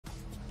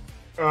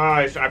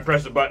I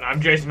pressed the button. I'm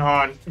Jason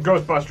Hahn.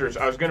 Ghostbusters.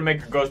 I was gonna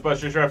make a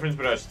Ghostbusters reference,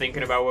 but I was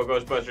thinking about what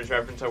Ghostbusters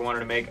reference I wanted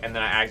to make, and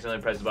then I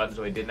accidentally pressed the button,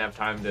 so I didn't have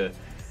time to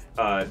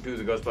do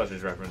the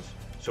Ghostbusters reference.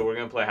 So we're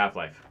gonna play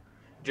Half-Life.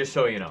 Just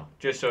so you know.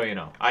 Just so you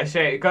know. I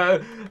say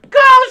Ghostbusters!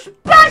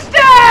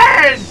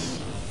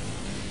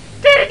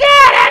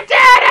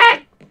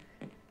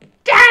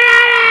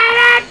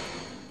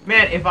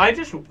 Man, if I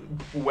just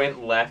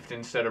went left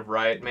instead of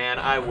right, man,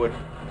 I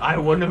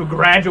wouldn't have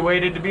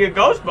graduated to be a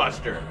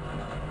Ghostbuster.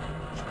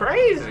 It's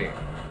crazy.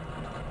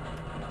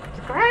 It's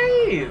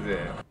crazy.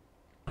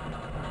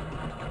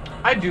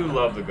 I do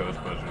love the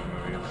Ghostbusters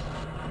movies.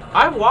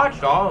 I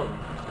watched all of them.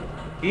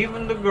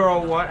 Even the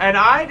girl one, and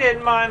I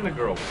didn't mind the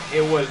girl one.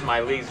 It was my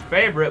least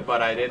favorite,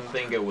 but I didn't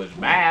think it was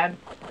bad.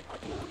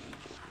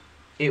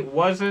 It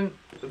wasn't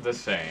the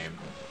same.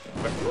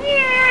 But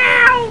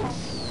meow!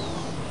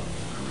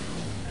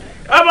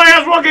 Everybody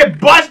else won't get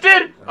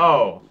busted?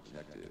 Oh.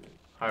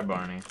 Hi,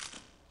 Barney.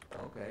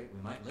 Okay,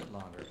 we might live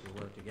longer if we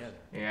work together.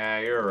 Yeah,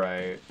 you're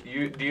right.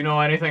 Do you know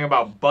anything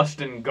about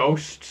busting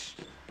ghosts?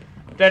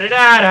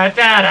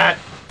 Da-da-da-da-da-da!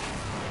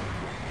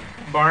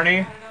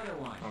 Barney?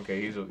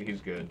 Okay, he's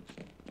good.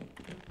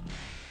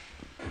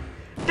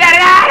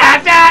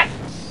 Da-da-da-da-da!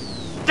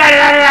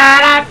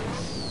 Da-da-da-da-da!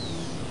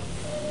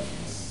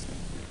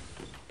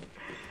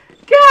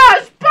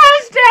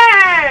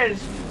 Ghostbusters!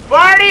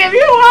 Barney, have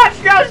you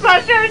watched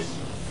Ghostbusters?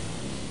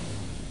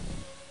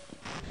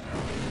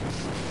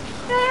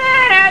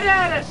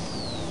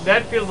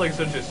 That feels like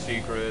such a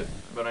secret,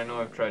 but I know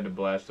I've tried to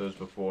blast those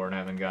before and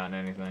haven't gotten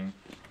anything.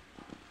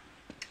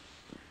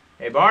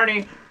 Hey,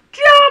 Barney,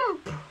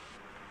 jump!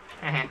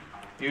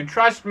 Do you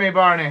trust me,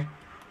 Barney?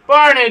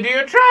 Barney, do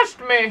you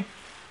trust me?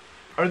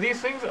 Are these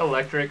things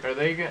electric?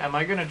 Am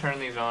I gonna turn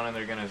these on and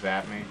they're gonna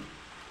zap me?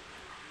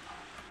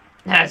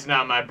 That's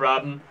not my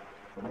problem.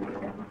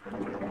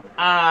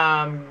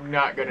 I'm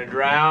not gonna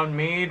drown.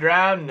 Me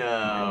drown?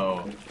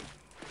 No.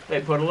 They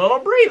put a little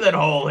breathing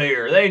hole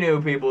here. They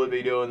knew people would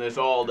be doing this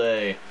all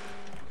day.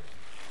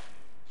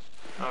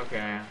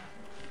 Okay.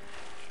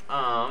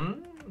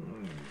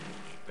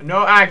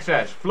 No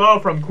access. Flow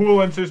from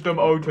coolant system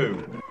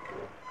O2.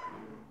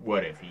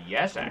 What if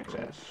yes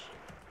access?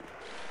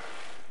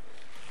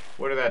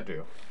 What did that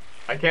do?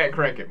 I can't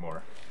crank it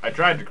more. I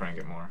tried to crank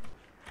it more.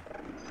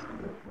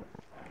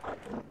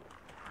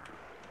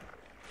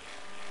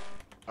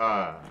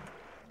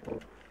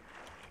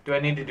 Do I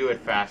need to do it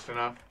fast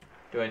enough?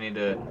 Do I need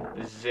to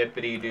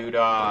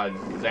zippity-doo-dah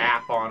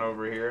zap on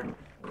over here?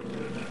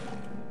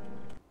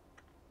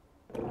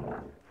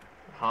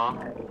 Huh?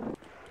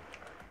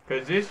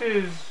 Because this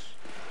is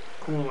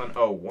coolant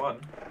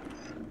O1.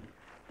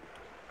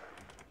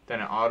 Then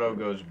it auto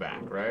goes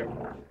back, right?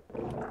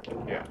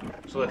 Yeah.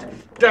 So let's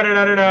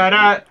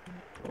da-da-da-da-da-da!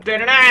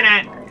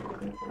 Da-da-da-da!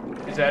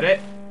 Is that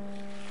it?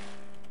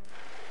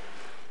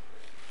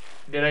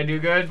 Did I do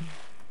good?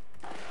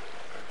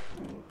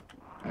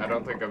 I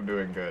don't think I'm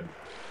doing good.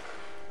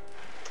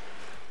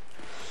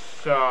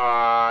 So,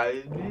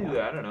 I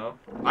don't know.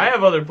 I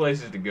have other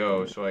places to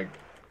go, so I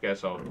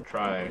guess I'll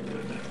try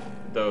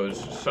those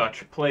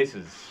such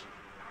places.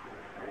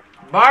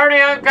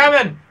 Barney, I'm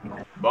coming!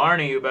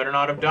 Barney, you better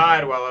not have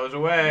died while I was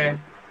away.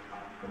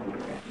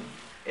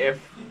 If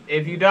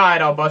you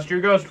died, I'll bust your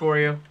ghost for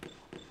you.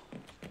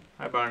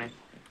 Hi, Barney.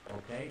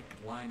 Okay,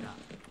 why not?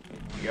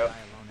 Yep.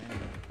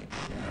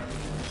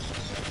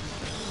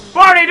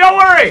 Barney, don't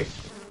worry!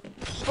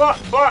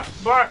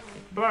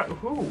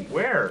 Who?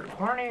 Where?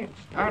 Barney?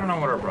 I don't know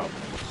what our problem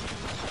is.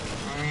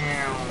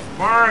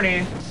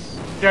 Barney!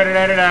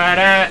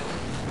 Da-da-da-da-da-da!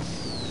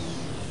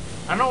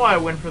 I don't know why I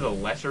went for the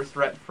lesser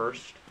threat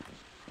first.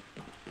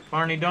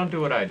 Barney, don't do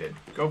what I did.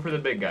 Go for the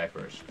big guy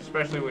first.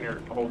 Especially when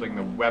you're holding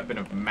the weapon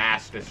of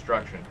mass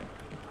destruction.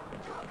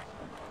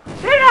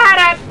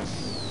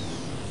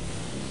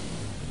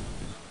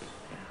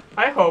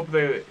 I hope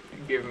they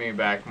give me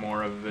back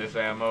more of this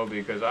ammo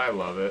because I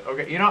love it.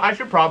 Okay, you know, I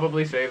should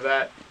probably save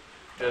that.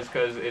 Just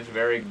because it's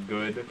very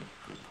good.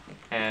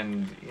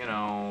 And, you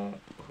know,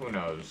 who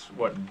knows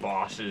what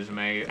bosses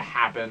may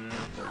happen.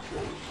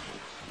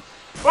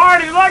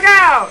 Barney, look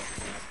out!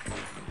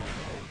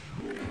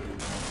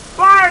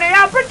 Barney,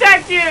 I'll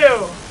protect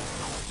you!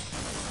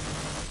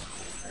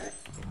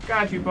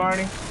 Got you,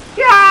 Barney.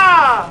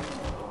 Yeah!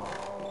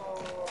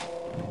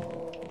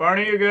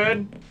 Barney, you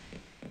good?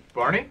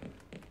 Barney?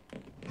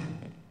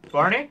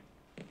 Barney?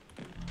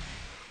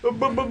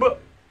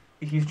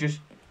 He's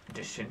just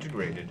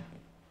disintegrated.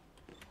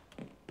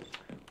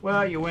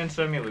 Well, you win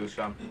some, you lose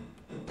some.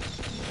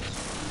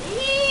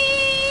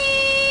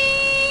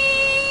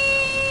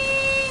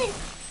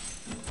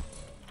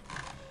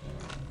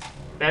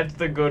 That's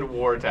the good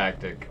war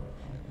tactic.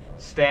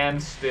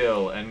 Stand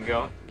still and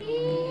go.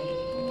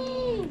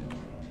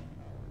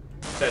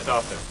 Sets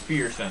off the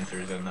fear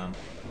sensors in them.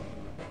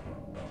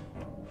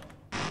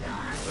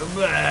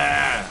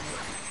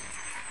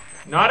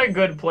 Not a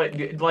good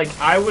play. Like,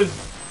 I was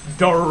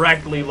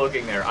directly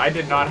looking there. I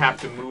did not have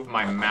to move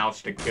my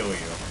mouse to kill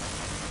you.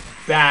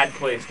 Bad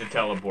place to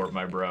teleport,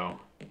 my bro.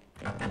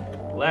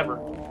 Lever.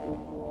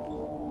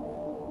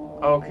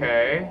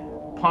 Okay.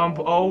 Pump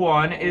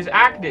 01 is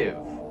active.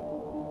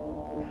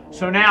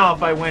 So now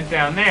if I went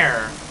down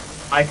there,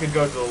 I could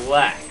go to the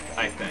left,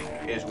 I think,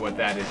 is what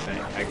that is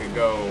saying. I could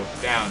go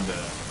down to...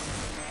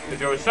 Because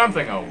there was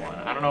something 01.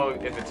 I don't know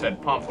if it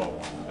said pump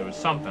 01. There was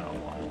something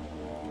 01.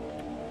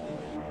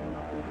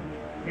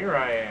 Here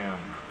I am.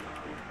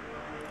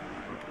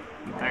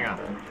 Hang on.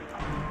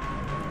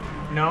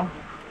 No?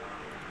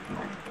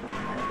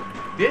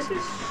 This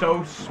is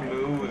so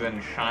smooth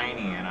and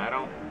shiny, and I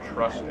don't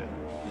trust it.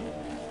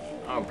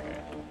 Okay.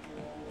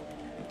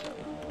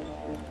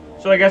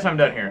 So I guess I'm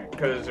done here,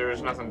 because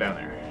there's nothing down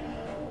there.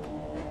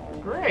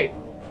 Great.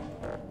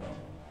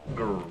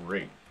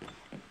 Great.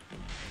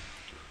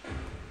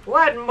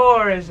 What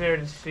more is there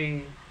to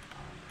see?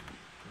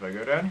 If I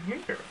go down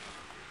here.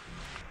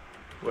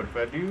 What if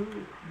I do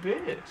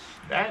this?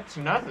 That's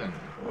nothing.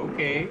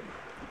 Okay.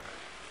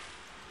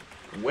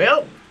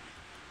 Well,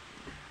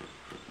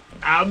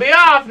 I'll be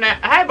off now.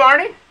 Hi,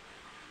 Barney.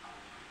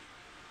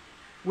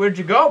 Where'd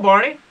you go,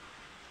 Barney?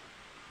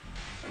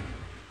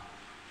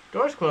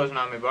 Door's closing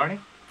on me, Barney.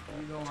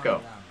 Let's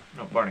go.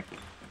 No, Barney.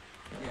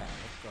 Yeah,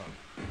 let's go.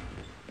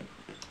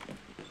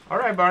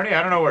 Alright, Barney.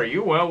 I don't know where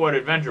you went, what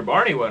adventure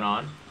Barney went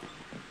on.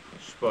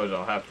 Suppose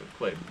I'll have to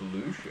play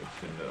Blue Ship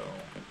to know.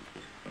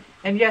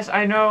 And yes,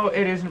 I know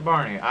it isn't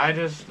Barney. I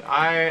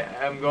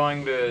am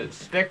going to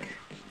stick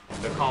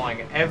to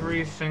calling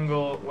every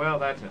single... Well,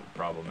 that's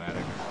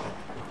problematic.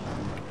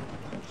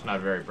 It's not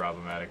very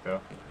problematic,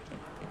 though.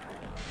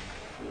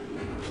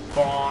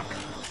 Bonk.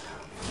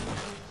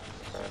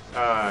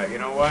 You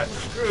know what?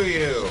 Screw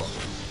you.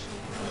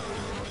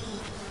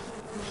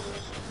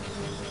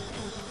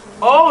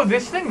 Oh,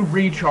 this thing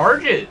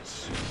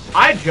recharges.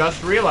 I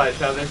just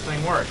realized how this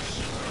thing works.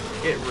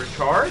 It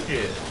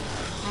recharges.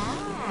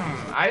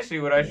 I see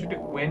what I should do.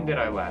 When did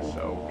I last?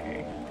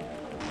 Okay.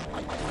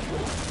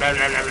 Blah,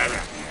 blah, blah, blah,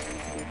 blah.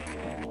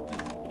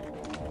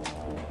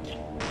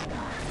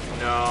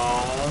 No.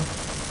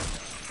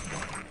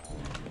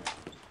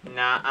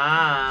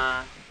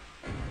 Nuh-uh.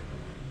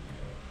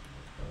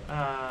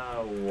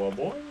 Whoa,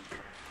 boy.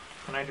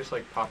 Can I just,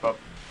 like, pop up?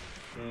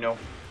 No.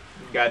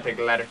 Gotta take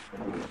a ladder.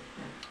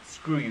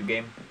 Screw you,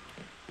 game.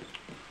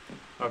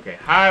 Okay.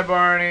 Hi,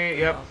 Barney.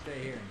 Yep. I'll stay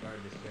here and guard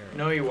this area.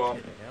 No, you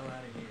won't. Get the hell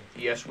out of here.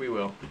 Yes, we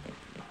will.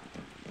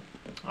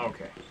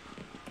 Okay.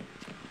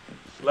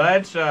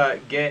 Let's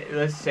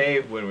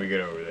save when we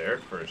get over there,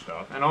 first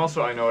off. And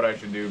also, I know what I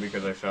should do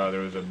because I saw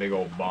there was a big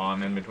old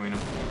bomb in between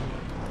them.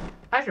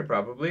 I should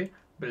probably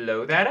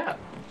blow that up.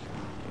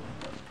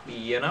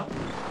 You know?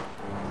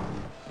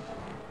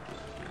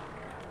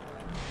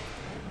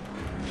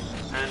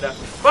 And, bang,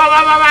 bang,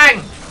 bang,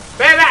 bang!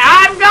 Baby,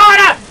 I'm going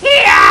up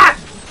here!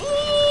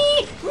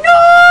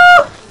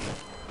 No!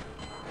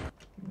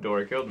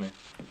 Dory killed me.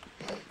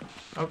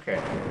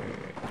 Okay.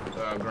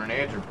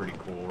 Grenades are pretty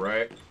cool,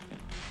 right?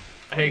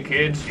 Hey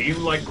kids, do you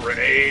like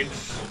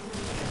grenades?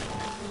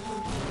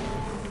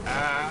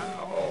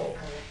 Ow.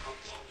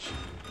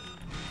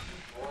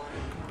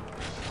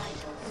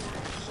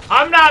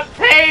 I'm not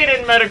paid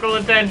in medical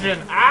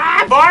attention!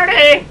 Ah,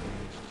 Barney!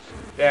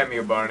 Damn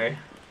you, Barney.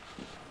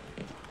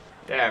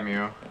 Damn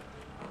you.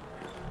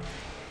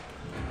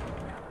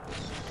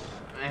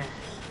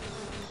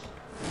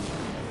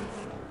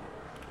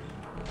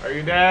 Are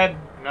you dead?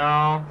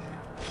 No.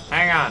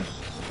 Hang on.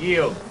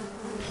 Yield.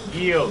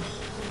 Yield.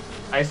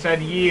 I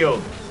said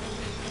yield.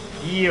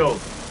 Yield.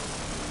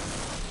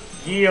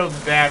 Yield,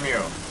 damn you.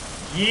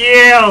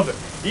 Yield!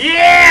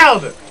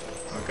 Yield!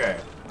 Okay.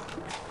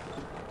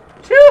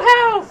 2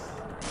 health!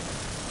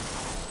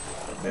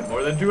 A bit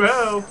more than 2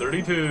 health.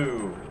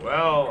 32.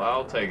 Well,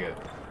 I'll take it.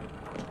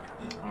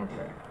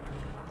 Okay.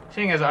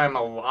 Seeing as I'm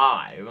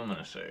alive, I'm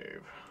gonna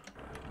save.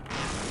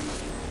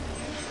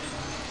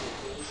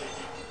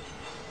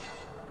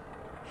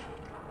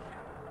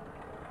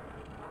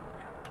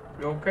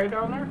 You okay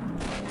down there?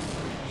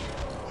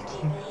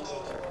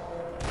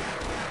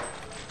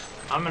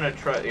 I'm gonna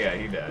try. Yeah,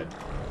 he died.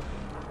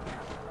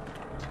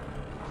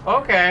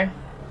 Okay.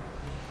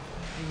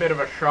 A bit of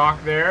a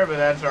shock there, but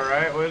that's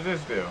alright. What does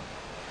this do?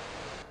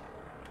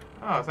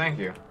 Oh, thank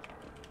you.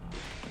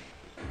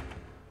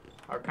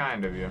 How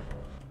kind of you.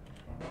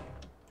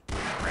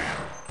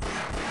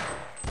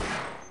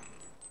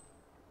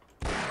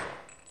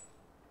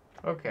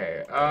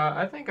 Okay,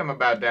 I think I'm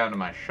about down to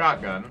my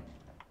shotgun.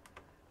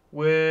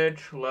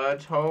 Which,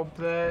 let's hope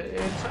that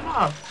it's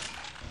enough.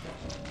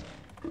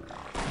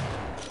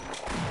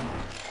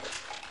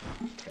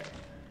 Okay,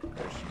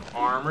 there's some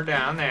armor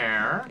down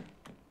there.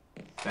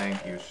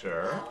 Thank you,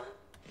 sir.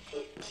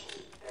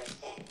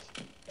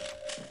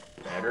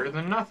 Better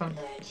than nothing.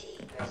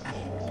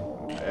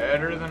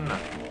 Better than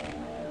nothing.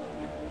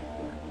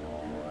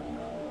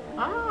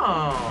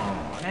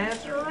 Oh,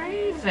 that's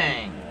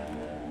raising.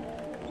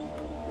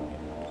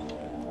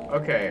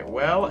 Okay,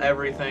 well,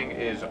 everything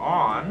is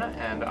on,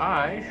 and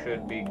I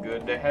should be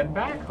good to head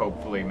back,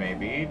 hopefully,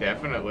 maybe,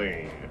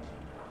 definitely.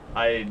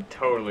 I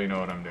totally know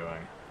what I'm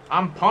doing.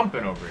 I'm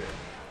pumping over here.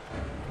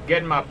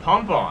 Getting my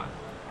pump on.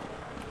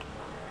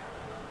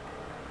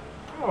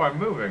 Oh, I'm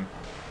moving.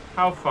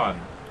 How fun.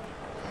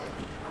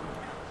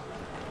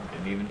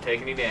 Didn't even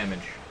take any damage.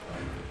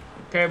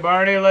 Okay,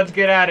 Barney, let's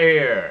get out of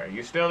here.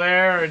 You still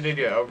there, or did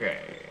you? Okay.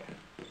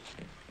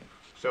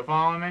 Still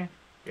following me?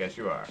 Yes,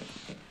 you are.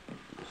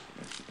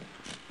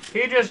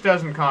 He just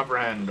doesn't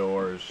comprehend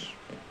doors.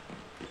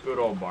 Good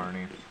old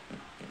Barney.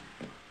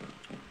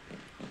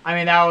 I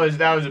mean, that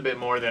was a bit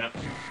more than a...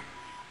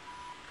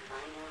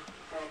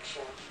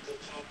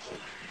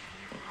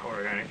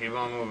 We're gonna keep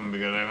on moving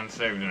because I haven't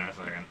saved in a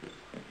second.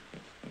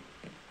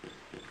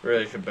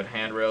 Really should put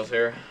handrails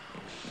here.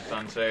 It's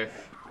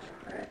unsafe.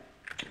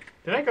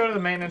 Did I go to the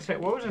maintenance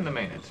station? What was in the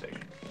maintenance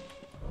station?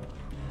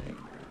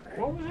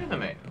 What was in the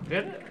maintenance?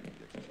 Did it?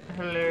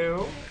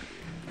 Hello?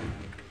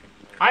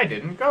 I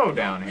didn't go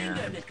down here.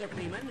 Mr.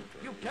 Freeman,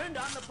 you've turned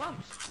on the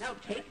pumps. Now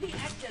take the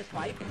access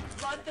pipe,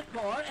 plug the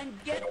core, and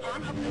get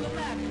on up to the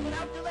left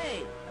without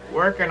delay.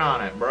 Working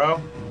on it, bro.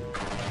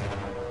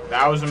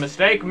 That was a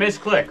mistake.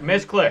 Misclick.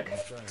 Misclick.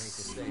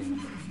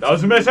 That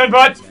was a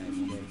misinput.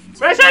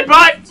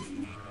 Misinput!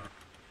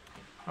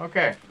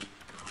 Okay.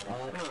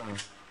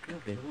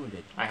 You've been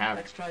wounded. I have.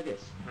 Let's try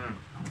this.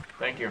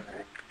 Thank you.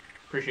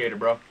 Appreciate it,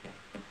 bro.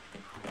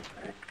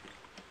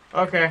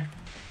 Okay.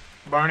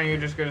 Barney, you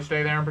just gonna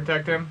stay there and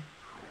protect him?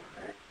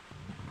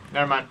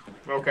 Never mind.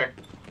 Okay.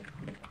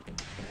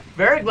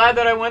 Very glad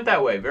that I went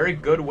that way. Very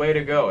good way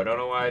to go. I don't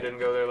know why I didn't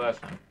go there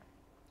last time.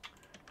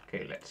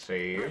 Okay, let's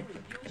see. I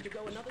refuse to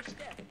go another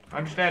step.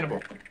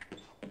 Understandable.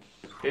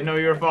 Didn't know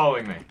you were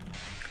following me.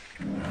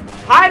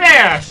 Hi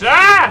there,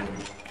 sir!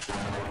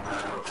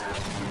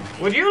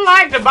 Would you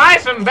like to buy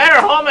some better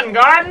home and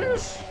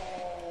gardens?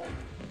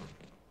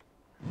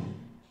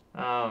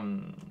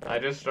 I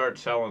just start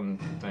selling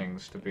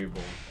things to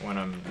people when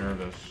I'm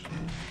nervous.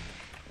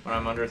 When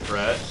I'm under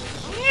threat.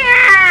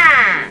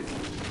 Yeah!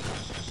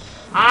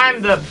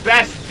 I'm the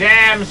best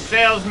damn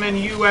salesman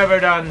you ever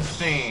done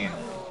seen.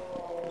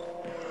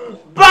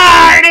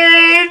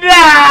 Barney,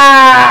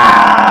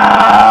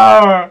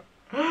 no!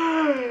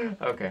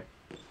 Okay.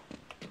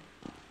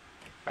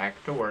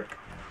 Back to work.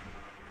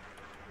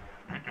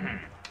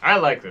 I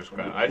like this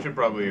gun. I should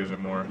probably use it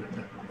more.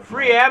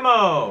 Free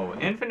ammo!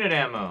 Infinite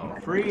ammo.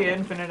 Free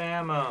infinite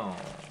ammo.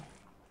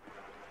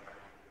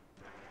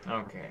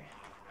 Okay.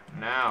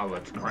 Now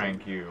let's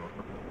crank you.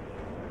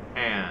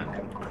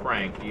 And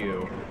crank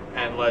you.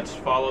 And let's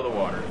follow the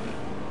water.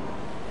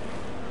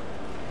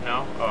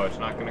 No? Oh, it's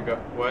not gonna go.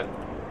 What?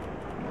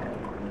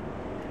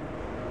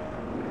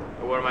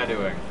 What am I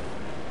doing?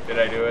 Did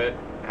I do it?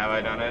 Have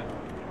I done it?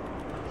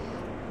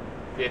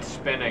 It's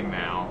spinning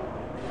now.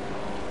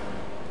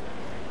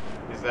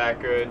 Is that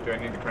good? Do I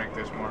need to crank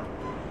this more?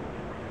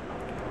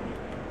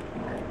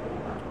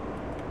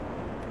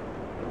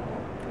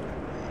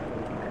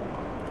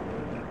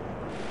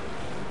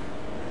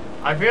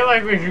 I feel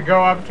like we should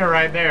go up to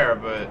right there,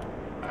 but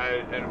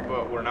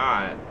we're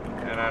not,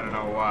 and I don't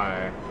know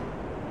why.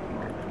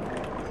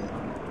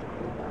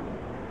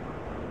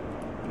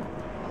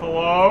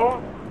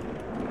 Hello?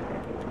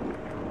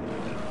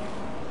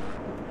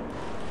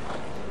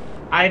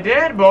 I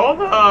did both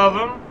of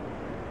them.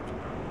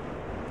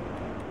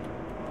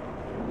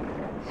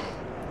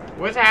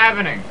 What's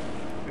happening?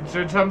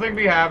 Should something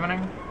be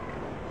happening?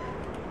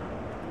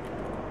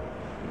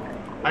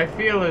 I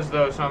feel as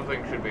though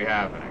something should be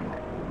happening.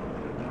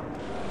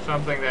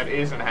 Something that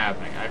isn't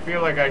happening. I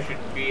feel like I should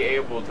be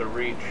able to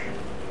reach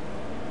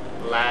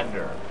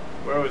ladder.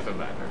 Where was the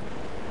ladder?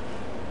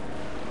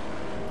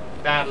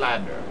 That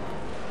ladder.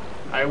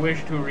 I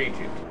wish to reach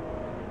it.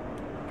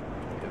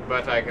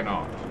 But I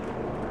cannot.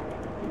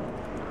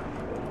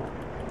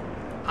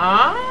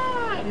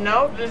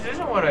 Nope, this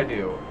isn't what I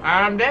do.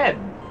 I'm dead.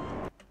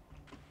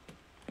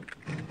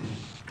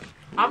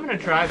 I'm gonna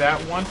try that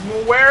once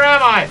more. Where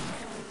am I?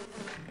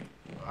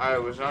 I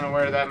was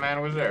unaware that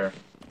man was there.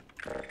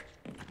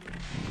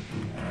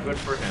 Good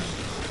for him.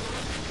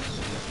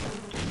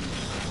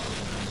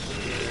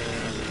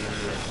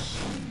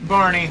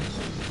 Barney.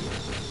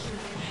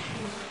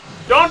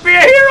 Don't be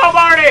a hero,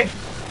 Barney!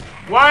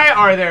 Why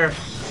are there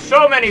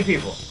so many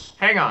people?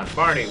 Hang on,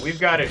 Barney, we've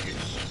got issues.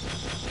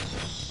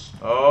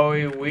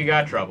 Oh, we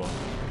got trouble.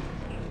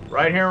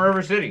 Right here in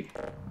River City.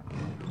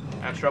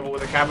 That's trouble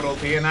with a capital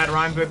P, and that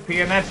rhymes with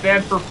P, and that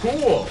stands for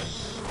pool.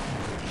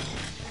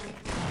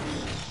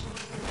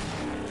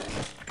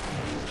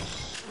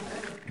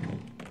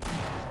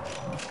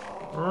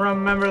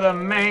 Remember the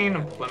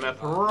Maine,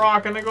 Plymouth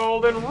Rock, and the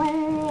Golden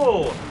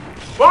Rule.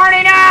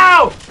 Barney,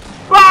 no!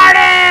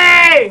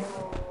 Barney!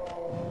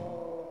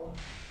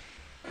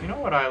 You know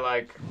what I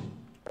like?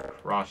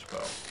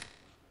 Crossbow.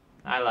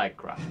 I like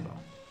crossbow.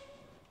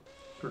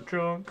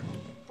 Chunk.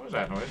 What was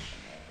that noise?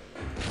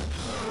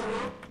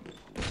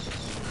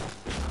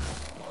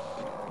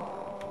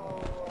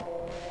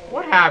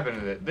 What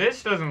happened to it?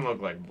 This doesn't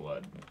look like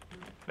blood.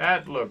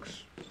 That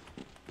looks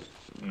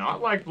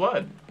not like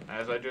blood,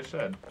 as I just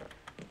said.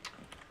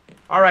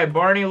 Alright,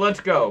 Barney, let's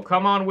go.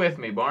 Come on with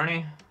me,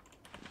 Barney.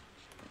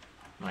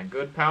 My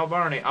good pal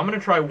Barney. I'm going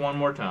to try one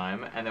more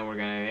time, and then we're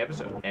going to end the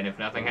episode. And if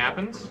nothing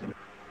happens,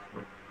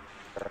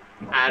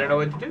 I don't know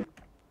what to do.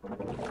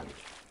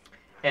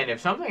 And if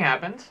something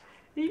happens,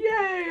 yay,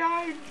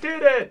 I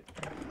did it!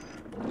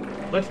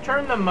 Let's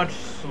turn them much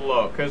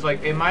slow, because,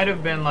 like, it might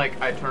have been, like,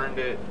 I turned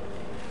it...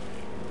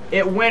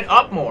 It went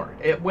up more.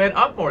 It went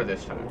up more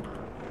this time.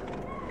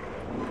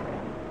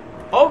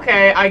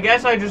 Okay, I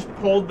guess I just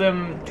pulled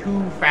them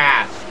too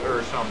fast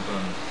or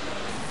something.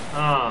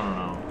 I don't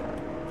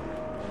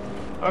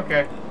know.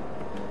 Okay.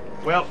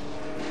 Well,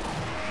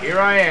 here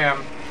I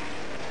am.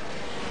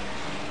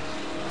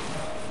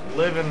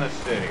 Live in the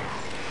city.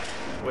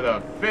 With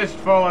a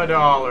fistful of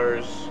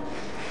dollars.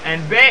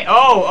 And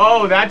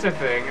oh, that's a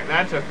thing.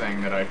 That's a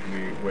thing that I should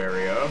be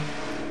wary of.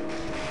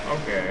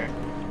 Okay.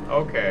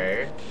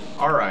 Okay.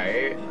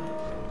 Alright.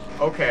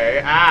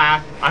 Okay.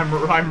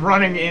 I'm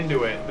running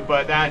into it,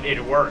 but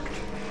it worked.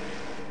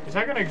 Is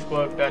that gonna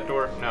explode, that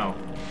door? No.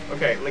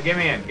 Okay, get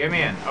me in. Get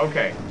me in.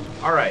 Okay.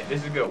 Alright,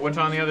 this is good. What's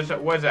on the other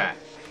side? What's that?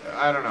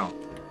 I don't know.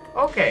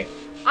 Okay.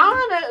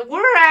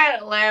 We're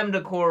at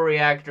Lambda Core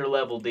Reactor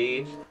Level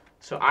D,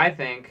 so I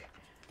think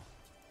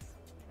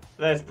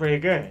that's pretty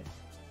good.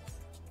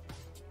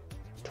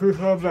 2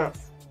 thumbs up.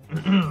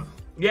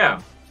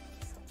 Yeah.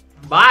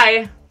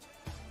 Bye.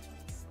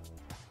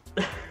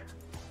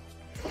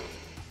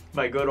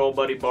 My good old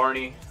buddy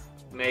Barney,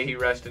 may he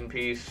rest in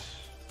peace.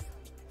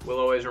 We'll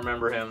always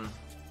remember him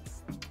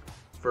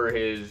for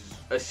his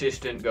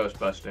assistant ghost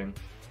busting.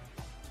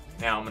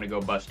 Now I'm gonna go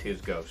bust his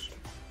ghost.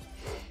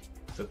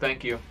 So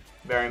thank you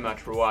very much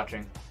for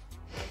watching.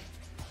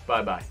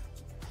 Bye bye.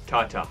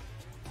 Ta-ta.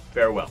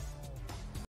 Farewell.